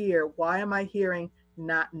paused to hear, why am I hearing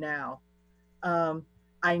not now?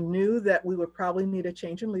 I knew that we would probably need a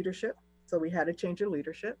change in leadership. So we had a change in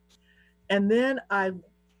leadership. And then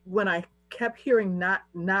when I kept hearing not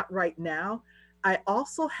right now, I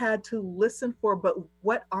also had to listen for, but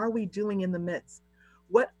what are we doing in the midst?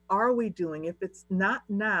 What are we doing if it's not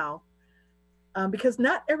now? Because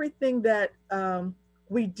not everything that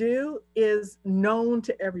we do is known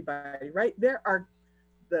to everybody, right? There are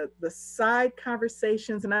the side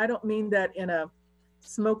conversations, and I don't mean that in a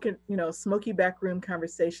smoky backroom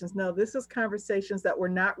conversations. No, this is conversations that we're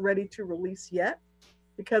not ready to release yet,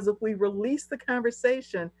 because if we release the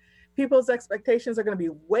conversation, people's expectations are going to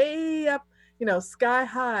be way up, sky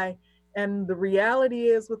high. And the reality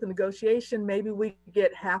is with the negotiation, maybe we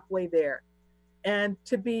get halfway there. and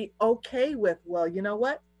to be okay with, well, you know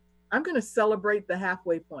what? I'm going to celebrate the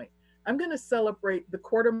halfway point. I'm going to celebrate the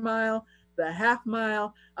quarter mile, the half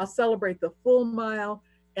mile. I'll celebrate the full mile.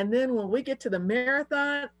 And then when we get to the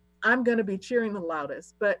marathon, I'm going to be cheering the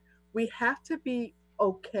loudest. But we have to be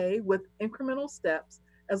okay with incremental steps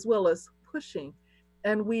as well as pushing.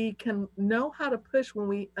 And we can know how to push when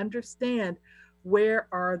we understand where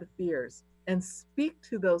are the fears and speak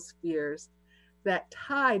to those fears that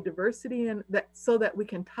tie diversity and that so that we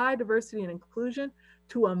can tie diversity and inclusion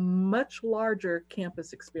to a much larger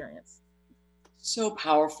campus experience. So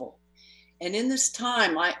powerful. And in this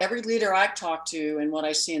time, every leader I talk to and what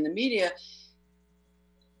I see in the media,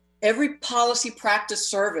 every policy practice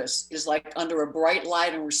service is like under a bright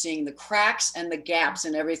light, and we're seeing the cracks and the gaps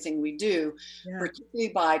in everything we do, particularly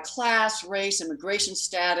by class, race, immigration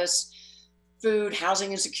status, food,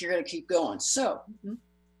 housing insecurity, keep going. So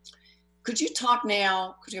could you talk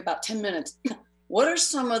now, could you have about 10 minutes, what are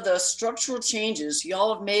some of the structural changes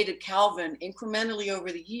y'all have made at Calvin incrementally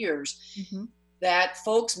over the years that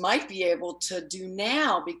folks might be able to do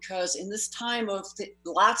now? Because in this time of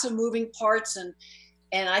lots of moving parts,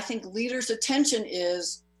 and I think leaders' attention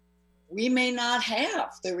is, we may not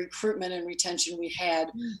have the recruitment and retention we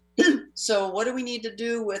had. So what do we need to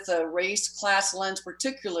do with a race, class lens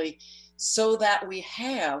particularly, so that we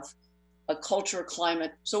have a culture,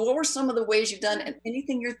 climate? So what were some of the ways you've done, and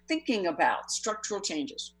anything you're thinking about, structural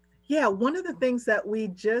changes? Yeah, one of the things that we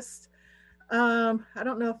just, I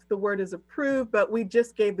don't know if the word is approved, but we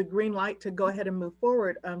just gave the green light to go ahead and move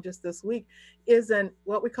forward just this week, is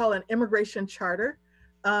what we call an immigration charter.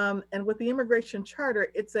 And with the immigration charter,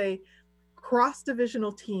 it's a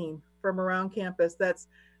cross-divisional team from around campus that's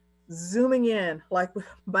zooming in like with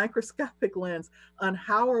microscopic lens on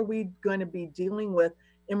how are we going to be dealing with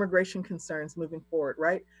immigration concerns moving forward,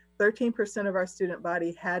 right? 13% of our student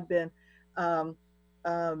body had been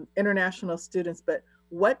international students, but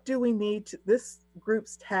what do we need to, this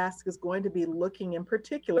group's task is going to be looking in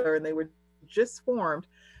particular, and they were just formed,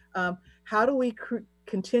 how do we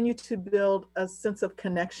continue to build a sense of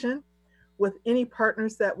connection with any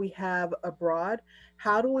partners that we have abroad?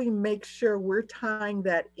 How do we make sure we're tying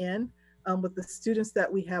that in with the students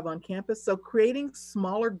that we have on campus? So creating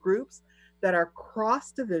smaller groups that are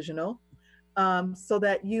cross-divisional so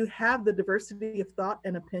that you have the diversity of thought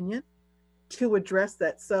and opinion to address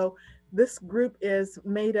that. So this group is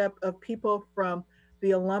made up of people from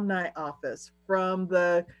the alumni office, from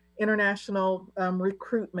the international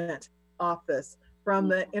recruitment office, from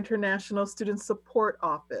the international student support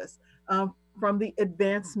office, from the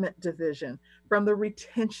advancement division, from the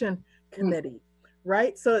retention committee,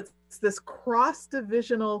 right? So it's this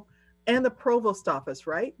cross-divisional, and the provost office,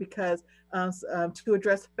 right? Because to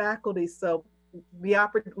address faculty, so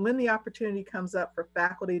when the opportunity comes up for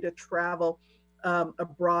faculty to travel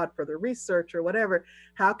abroad for the research or whatever,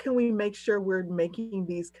 how can we make sure we're making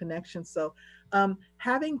these connections? So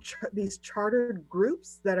having these chartered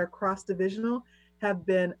groups that are cross-divisional have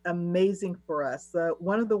been amazing for us.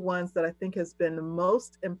 One of the ones that I think has been the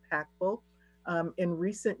most impactful in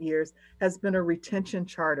recent years has been a retention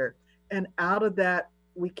charter. And out of that,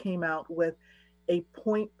 we came out with a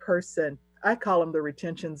point person. I call him the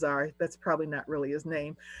retention czar. That's probably not really his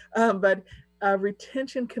name, but a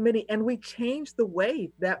retention committee. And we changed the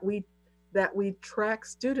way that we track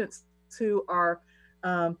students who are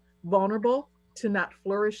vulnerable to not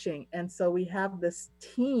flourishing. And so we have this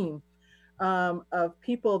team of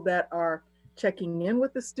people that are checking in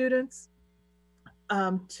with the students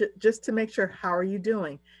just to make sure, how are you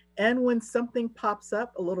doing? And when something pops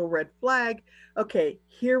up, a little red flag, okay,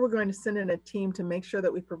 here we're going to send in a team to make sure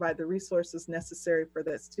that we provide the resources necessary for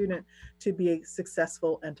that student to be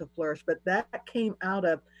successful and to flourish. But that came out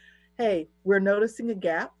of, hey, we're noticing a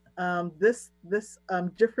gap. This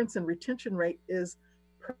difference in retention rate is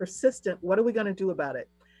persistent. What are we going to do about it?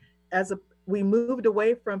 We moved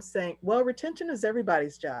away from saying, well, retention is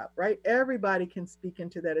everybody's job, right? Everybody can speak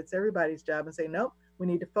into that. It's everybody's job, and say, nope, we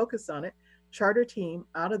need to focus on it. Charter team.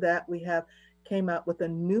 Out of that, we came up with a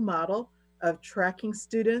new model of tracking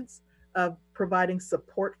students, of providing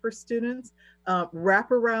support for students.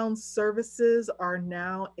 Wraparound services are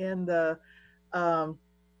now in the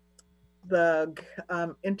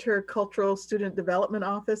intercultural student development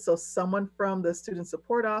office. So someone from the student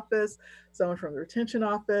support office, someone from the retention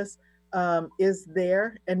office is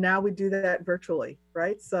there. And now we do that virtually,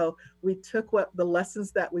 right? So we took the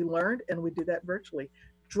lessons that we learned, and we do that virtually.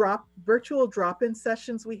 Virtual drop-in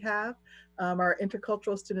sessions we have. Our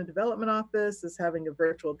intercultural student development office is having a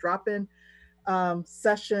virtual drop-in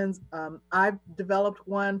sessions. I've developed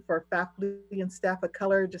one for faculty and staff of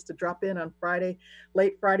color just to drop in on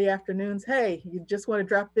late Friday afternoons. Hey, you just want to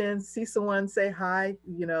drop in, see someone, say hi,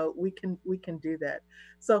 we can do that.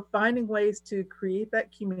 So finding ways to create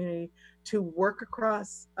that community, to work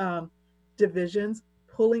across divisions,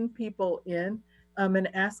 pulling people in, and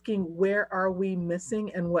asking where are we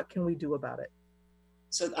missing and what can we do about it.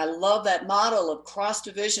 So I love that model of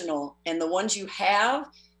cross-divisional, and the ones you have,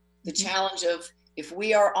 the challenge of if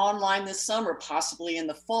we are online this summer, possibly in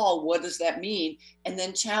the fall, what does that mean? And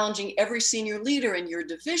then challenging every senior leader in your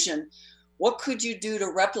division, what could you do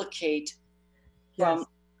to replicate from,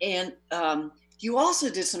 and you also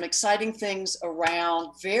did some exciting things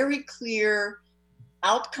around very clear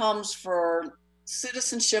outcomes for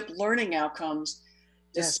citizenship learning outcomes,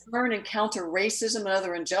 discern and counter racism and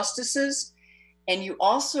other injustices. And you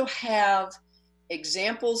also have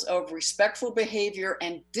examples of respectful behavior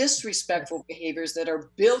and disrespectful behaviors that are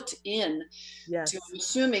built in to, I'm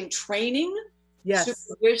assuming, training,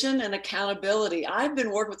 supervision, and accountability. I've been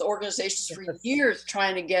working with organizations for years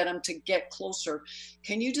trying to get them to get closer.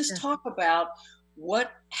 Can you just talk about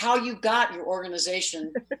how you got your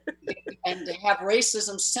organization and to have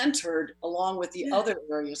racism centered along with the other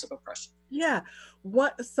areas of oppression?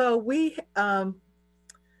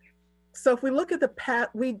 So if we look at the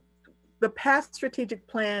past strategic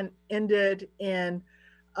plan ended in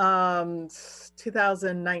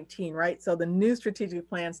 2019, right? So the new strategic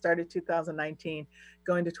plan started 2019,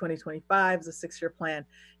 going to 2025 is a 6-year plan.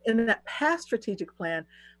 In that past strategic plan,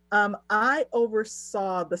 I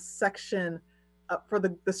oversaw the section for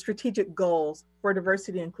the strategic goals for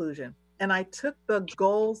diversity and inclusion. And I took the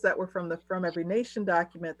goals that were from the From Every Nation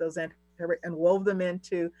document, and wove them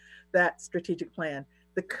into that strategic plan.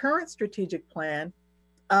 The current strategic plan,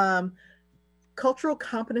 cultural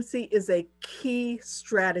competency is a key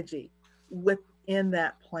strategy within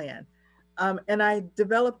that plan. And I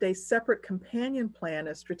developed a separate companion plan,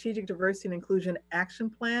 a strategic diversity and inclusion action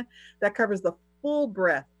plan that covers the full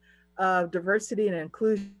breadth of diversity and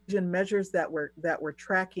inclusion measures that we're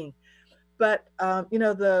tracking. But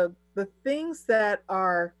the things that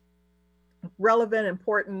are relevant,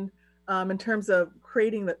 important in terms of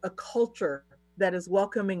creating a culture that is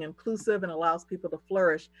welcoming, inclusive, and allows people to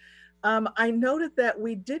flourish. I noted that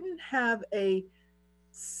we didn't have a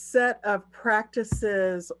set of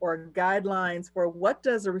practices or guidelines for what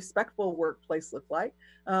does a respectful workplace look like?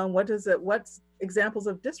 What's examples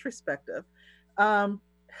of disrespect of?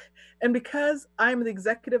 And because I'm the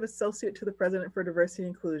executive associate to the President for Diversity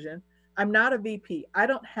and Inclusion, I'm not a VP. I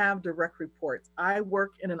don't have direct reports. I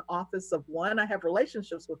work in an office of one. I have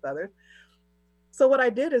relationships with others. So what I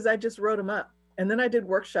did is I just wrote them up. And then I did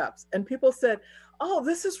workshops, and people said, oh,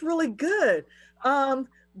 this is really good.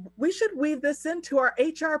 We should weave this into our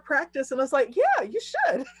HR practice. And I was like, yeah, you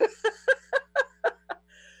should.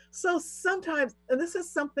 So sometimes, and this is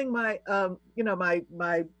something my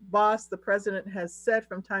boss, the president, has said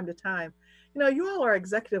from time to time, you all are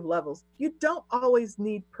executive levels. You don't always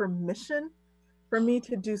need permission for me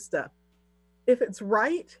to do stuff. If it's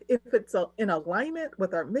right, if it's in alignment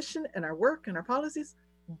with our mission and our work and our policies,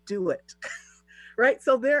 do it. Right.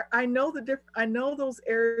 So I know those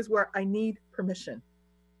areas where I need permission,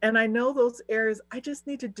 and I know those areas I just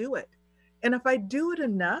need to do it. And if I do it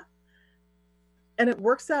enough and it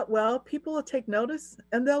works out well, people will take notice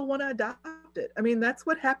and they'll want to adopt it. I mean, that's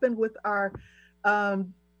what happened with our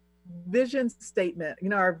vision statement,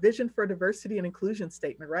 our vision for diversity and inclusion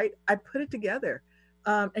statement, right? I put it together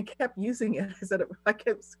and kept using it. I said, if I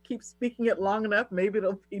keep speaking it long enough, maybe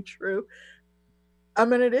it'll be true. I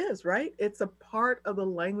mean, it is, right? It's a part of the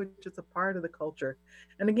language. It's a part of the culture.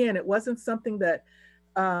 And again, it wasn't something that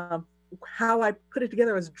how I put it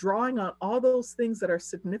together was drawing on all those things that are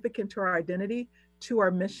significant to our identity, to our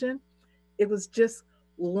mission. It was just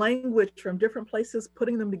language from different places,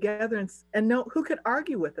 putting them together, and no, who could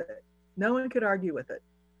argue with it? No one could argue with it.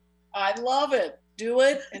 I love it. Do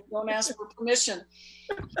it and don't ask for permission.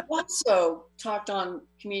 You also talked on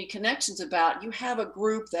Community Connections about you have a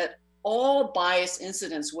group that all bias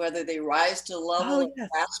incidents, whether they rise to the level of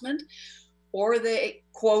harassment or they,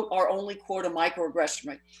 quote, are only, quote, a microaggression,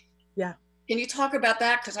 right? Yeah. Can you talk about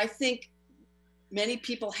that? Because I think many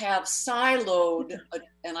people have siloed,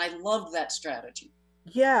 and I love that strategy.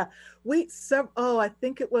 Yeah. I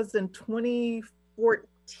think it was in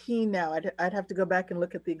 2014 now. I'd have to go back and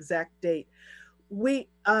look at the exact date. We,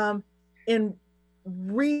 in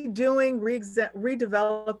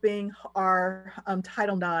redeveloping our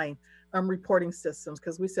Title IX reporting systems,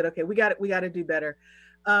 because we said, okay, we got to do better.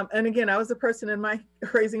 And again, I was the person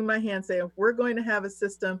raising my hand saying, if we're going to have a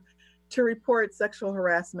system to report sexual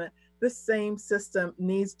harassment, this same system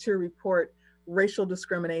needs to report racial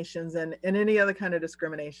discriminations and any other kind of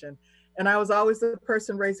discrimination. And I was always the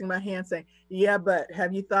person raising my hand saying, yeah, but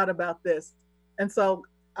have you thought about this? And so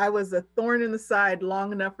I was a thorn in the side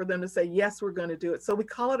long enough for them to say, yes, we're going to do it. So we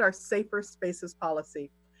call it our Safer Spaces policy.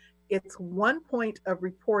 It's one point of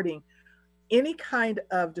reporting any kind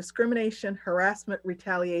of discrimination, harassment,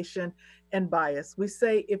 retaliation, and bias. We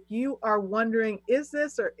say, if you are wondering, is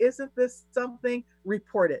this or isn't this something,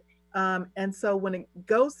 report it. And so when it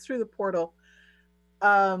goes through the portal,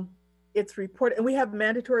 it's reported, and we have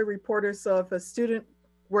mandatory reporters. So if a student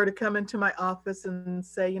were to come into my office and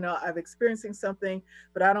say, you know, I'm experiencing something,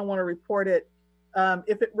 but I don't want to report it,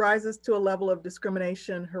 if it rises to a level of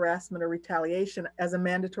discrimination, harassment, or retaliation, as a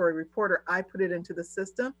mandatory reporter, I put it into the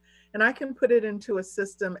system, and I can put it into a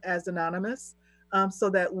system as anonymous, so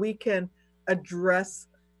that we can address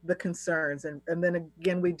the concerns. And then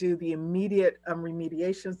again, we do the immediate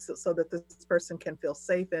remediation so that this person can feel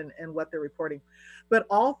safe in what they're reporting. But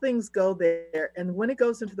all things go there. And when it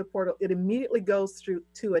goes into the portal, it immediately goes through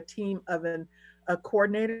to a team of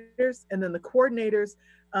coordinators. And then the coordinators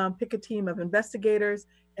pick a team of investigators.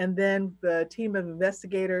 And then the team of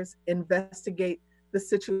investigators investigate the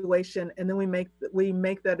situation. And then we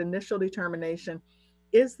make that initial determination.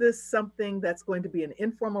 Is this something that's going to be an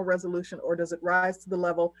informal resolution, or does it rise to the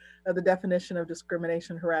level of the definition of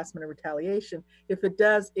discrimination, harassment, and retaliation? If it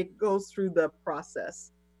does, it goes through the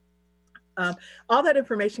process. All that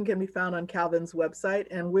information can be found on Calvin's website,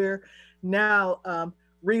 and we're now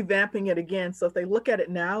revamping it again. So if they look at it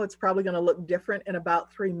now, it's probably going to look different in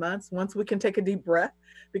about 3 months, once we can take a deep breath,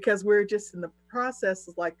 because we're just in the process.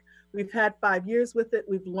 Like, we've had 5 years with it.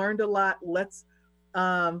 We've learned a lot. Let's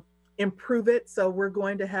improve it. So we're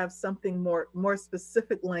going to have something more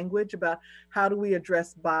specific language about how do we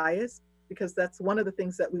address bias, because that's one of the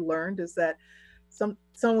things that we learned, is that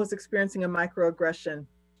someone was experiencing a microaggression.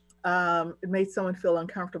 It made someone feel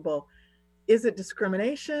uncomfortable. Is it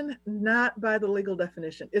discrimination? Not by the legal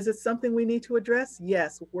definition. Is it something we need to address?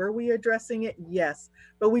 Yes. Were we addressing it? Yes.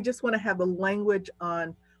 But we just want to have the language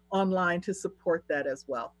online to support that as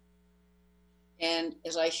well. And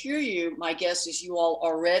as I hear you, my guess is you all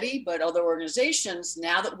are ready, but other organizations,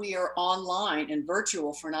 now that we are online and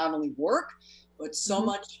virtual for not only work, but so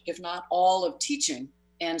much, if not all, of teaching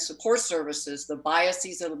and support services, the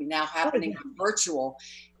biases that will be now happening virtual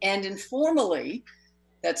and informally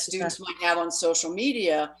that students might have on social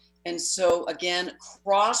media. And so again,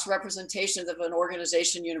 cross representation of an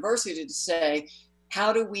organization, university, to say,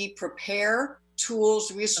 how do we prepare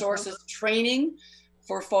tools, resources, training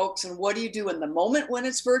for folks, and what do you do in the moment when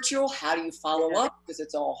it's virtual? How do you follow up? Because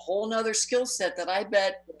it's a whole nother skill set that I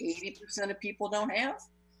bet 80% of people don't have.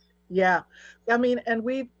 Yeah, I mean, and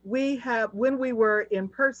we have, when we were in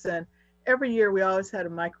person, every year we always had a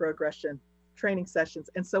microaggression training sessions,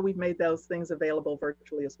 and so we've made those things available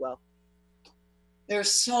virtually as well.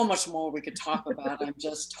 There's so much more we could talk about. I'm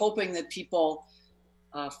just hoping that people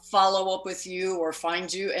follow up with you or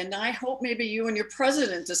find you. And I hope maybe you and your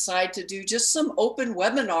president decide to do just some open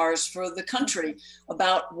webinars for the country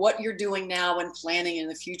about what you're doing now and planning in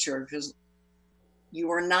the future, because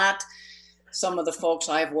you are not some of the folks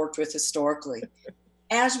I've worked with historically.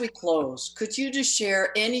 As we close, could you just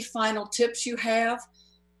share any final tips you have,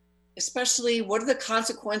 especially what are the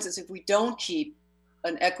consequences if we don't keep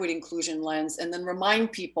an equity inclusion lens, and then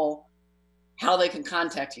remind people how they can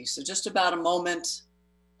contact you. So just about a moment,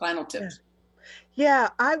 final tips. Yeah,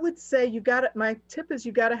 I would say my tip is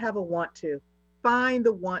you got to have a want to. Find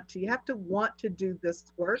the want to. You have to want to do this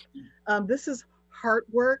work. This is heart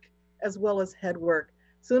work as well as head work.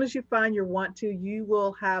 As soon as you find your want to, you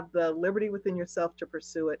will have the liberty within yourself to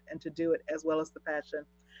pursue it and to do it, as well as the passion.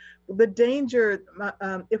 The danger,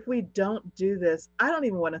 if we don't do this, I don't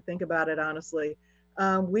even want to think about it, honestly.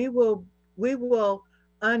 We will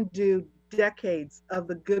undo decades of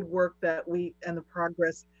the good work and the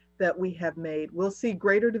progress that we have made. We'll see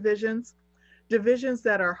greater divisions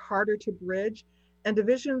that are harder to bridge, and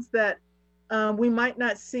divisions that we might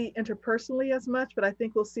not see interpersonally as much, but I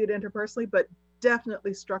think we'll see it interpersonally, but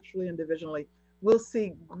definitely structurally and divisionally. We'll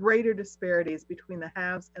see greater disparities between the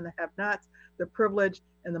haves and the have-nots, the privileged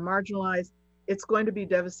and the marginalized. It's going to be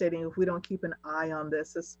devastating if we don't keep an eye on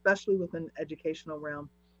this, especially within the educational realm.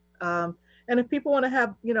 And if people want to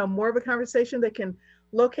have, more of a conversation, they can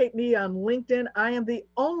locate me on LinkedIn. I am the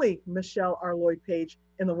only Michelle R. Lloyd Page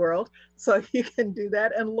in the world, so you can do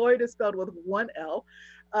that. And Lloyd is spelled with one L.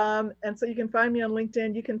 And so you can find me on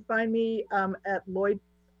LinkedIn. You can find me at Lloyd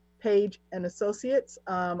Page and Associates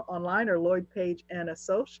online, or Lloyd Page and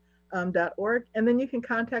Assoc .org. And then you can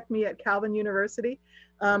contact me at Calvin University.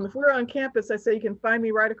 If we're on campus, I say you can find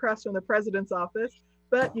me right across from the president's office,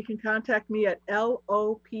 but you can contact me at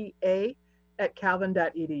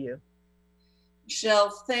lopa@calvin.edu. Michelle,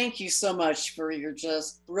 thank you so much for your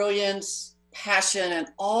just brilliance, passion, and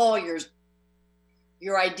all your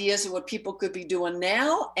ideas of what people could be doing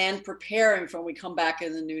now and preparing for when we come back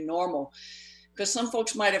in the new normal. Because some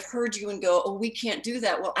folks might have heard you and go, oh, we can't do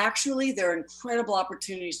that. Well, actually, there are incredible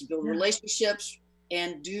opportunities to build relationships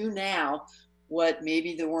and do now what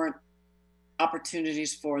maybe there weren't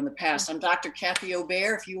opportunities for in the past. I'm Dr. Kathy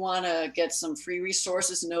Obear. If you want to get some free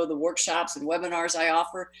resources and know the workshops and webinars I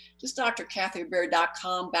offer, just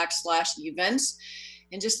drkathyobear.com/events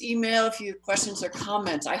and just email if you have questions or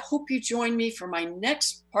comments. I hope you join me for my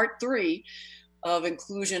next part 3 of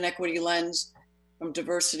Inclusion Equity Lens from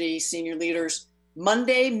Diversity Senior Leaders,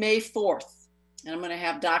 Monday, May 4th. And I'm going to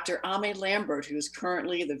have Dr. Ame Lambert, who is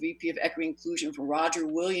currently the VP of Equity Inclusion for Roger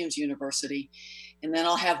Williams University. And then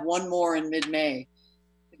I'll have one more in mid-May.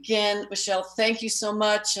 Again, Michelle, thank you so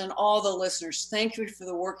much. And all the listeners, thank you for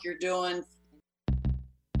the work you're doing.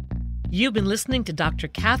 You've been listening to Dr.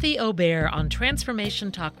 Kathy Obear on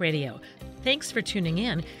Transformation Talk Radio. Thanks for tuning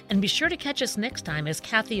in, and be sure to catch us next time as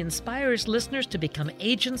Kathy inspires listeners to become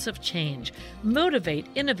agents of change, motivate,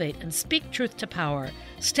 innovate, and speak truth to power.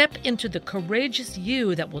 Step into the courageous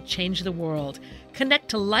you that will change the world. Connect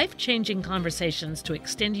to life-changing conversations to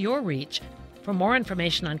extend your reach. For more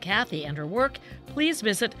information on Kathy and her work, please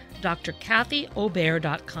visit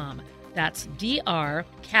drkathyobear.com. That's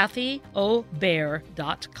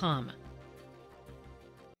drkathyobear.com.